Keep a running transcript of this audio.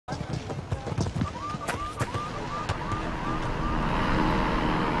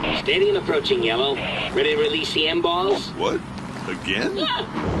Steady and approaching, Yellow. Ready to release the M-balls? What? Again? Yeah.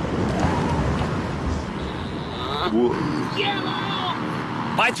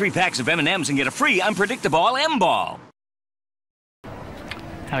 Yellow! Buy 3 packs of M&Ms and get a free unpredictable M-ball.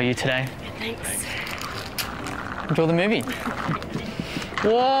 How are you today? Thanks. Enjoy the movie.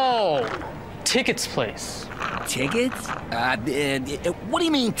 Whoa! Tickets, please. Tickets? What do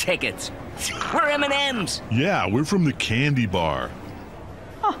you mean tickets? We're M&Ms. Yeah, we're from the candy bar.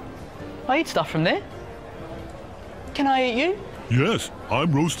 Huh. I eat stuff from there. Can I eat you? Yes,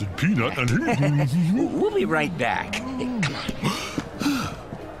 I'm roasted peanut and... We'll be right back. Hey, come on.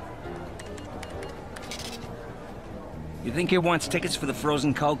 You think he wants tickets for the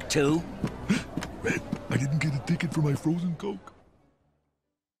frozen Coke, too? Red, I didn't get a ticket for my frozen Coke.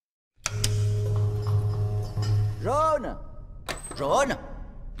 Jaune! Jaune!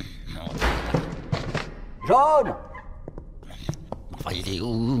 Jaune! Enfin, il est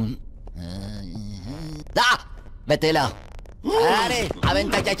où? Là! Mettez-la! Allez, amène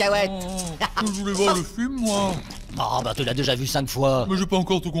ta cacahuète! Je voulais voir le film, moi. Oh, bah tu l'as déjà vu 5 fois. Mais j'ai pas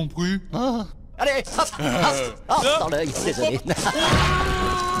encore tout compris. Oh. Allez, hop, hop, hop, dans l'œil, désolé.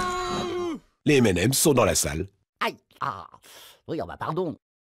 Les M&M's sont dans la salle. Aïe! Ah! Oui, oh bah pardon.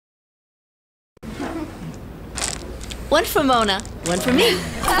 One for Mona, one for me.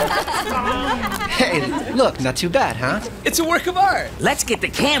 Hey, look, not too bad, huh? It's a work of art. Let's get the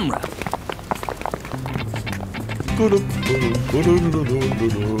camera. Oh,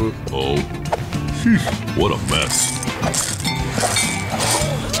 what a mess.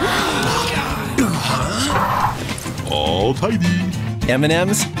 All tidy.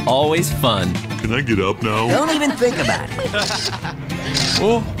 M&M's, always fun. Can I get up now? Don't even think about it.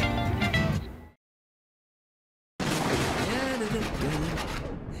 Oh.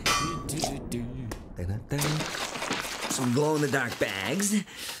 Some glow-in-the-dark bags.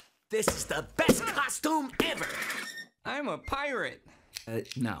 This is the best costume ever. I'm a pirate.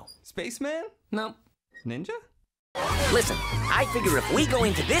 No. Spaceman? No. Ninja? Listen, I figure if we go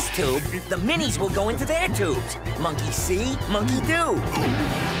into this tube, the minis will go into their tubes. Monkey see, monkey do.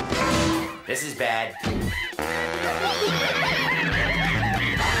 This is bad.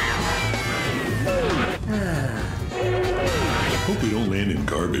 Hope we don't land in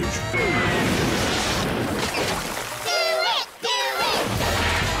garbage.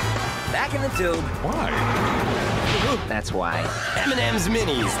 Back in the tube. Why? That's why. M&M's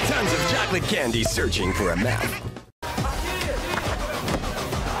Minis, tons of chocolate candy searching for a map.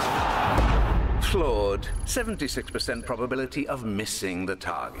 Flawed, 76% probability of missing the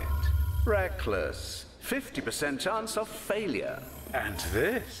target. Reckless, 50% chance of failure. And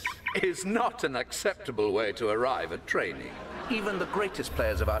this is not an acceptable way to arrive at training. Even the greatest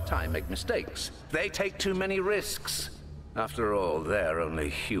players of our time make mistakes. They take too many risks. After all, they're only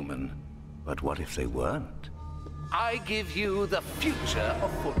human. But what if they weren't? I give you the future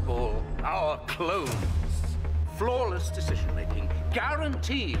of football, our clones. Flawless decision-making,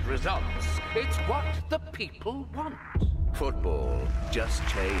 guaranteed results. It's what the people want. Football just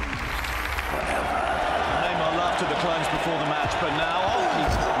changed forever. Neymar laughed at the clones before the match, but now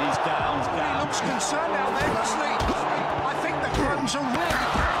he's down. He looks concerned out there, doesn't he? I think the clones are really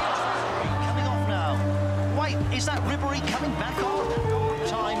coming off now. Wait, is that Ribéry coming back on?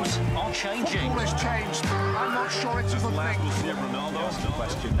 Times are changing. Football has changed. I'm not sure it's a good thing. Ronaldo's the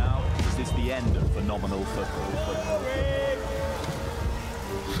question now. Is this the end of phenomenal football?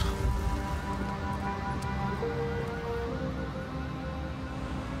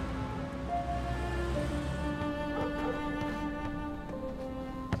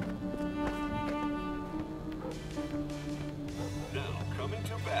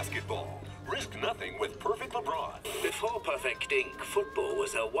 Basketball. Risk nothing with Perfect LeBron. Before perfecting, football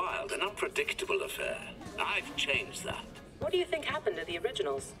was a wild and unpredictable affair. I've changed that. What do you think happened to the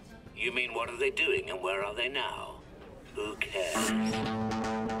originals? You mean what are they doing and where are they now? Who cares? I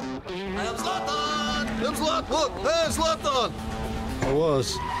am Zlatan! I'm Zlatan! Look! Hey, Zlatan! I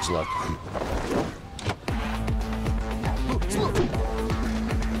was Zlatan.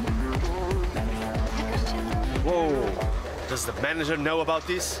 Whoa! Does the manager know about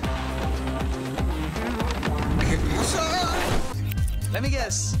this? Let me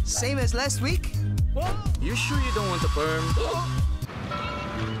guess, same as last week? You sure you don't want the perm?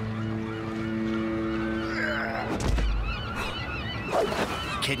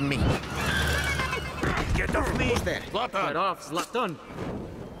 You kidding me? Get off me! Who's there? Zlatan! Get off, Zlatan!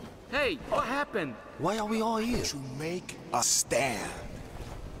 Hey, what happened? Why are we all here? To make a stand.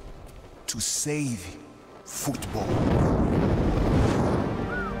 To save football.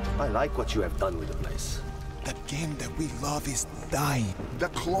 I like what you have done with the place. The game that we love is dying. The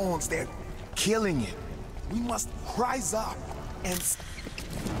clones, they're killing it. We must rise up and...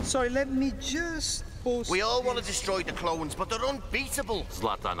 Sorry, let me just post... We all want to destroy the clones, but they're unbeatable.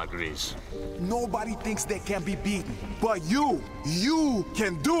 Zlatan agrees. Nobody thinks they can be beaten. But you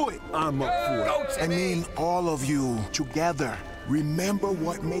can do it. I'm up for it. I mean, all of you together. Remember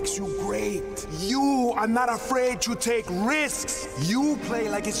what makes you great. You are not afraid to take risks. You play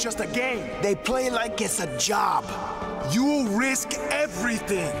like it's just a game. They play like it's a job. You risk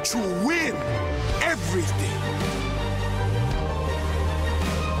everything to win. Everything.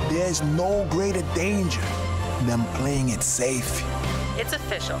 There's no greater danger than playing it safe. It's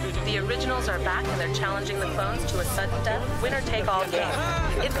official. The originals are back and they're challenging the clones to a sudden death, winner-take-all game.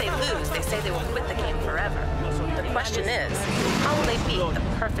 If they lose, they say they will quit the game forever. The question is, how will they beat the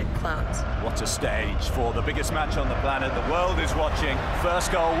perfect clones? What a stage for the biggest match on the planet. The world is watching.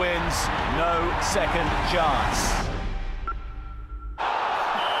 First goal wins, no second chance.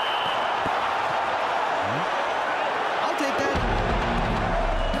 I'll take that.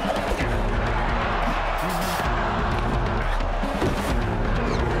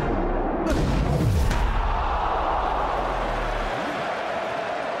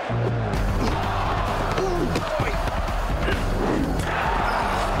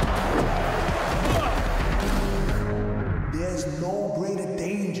 There's no greater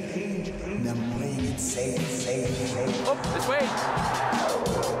danger than playing it safe. Oh, this way.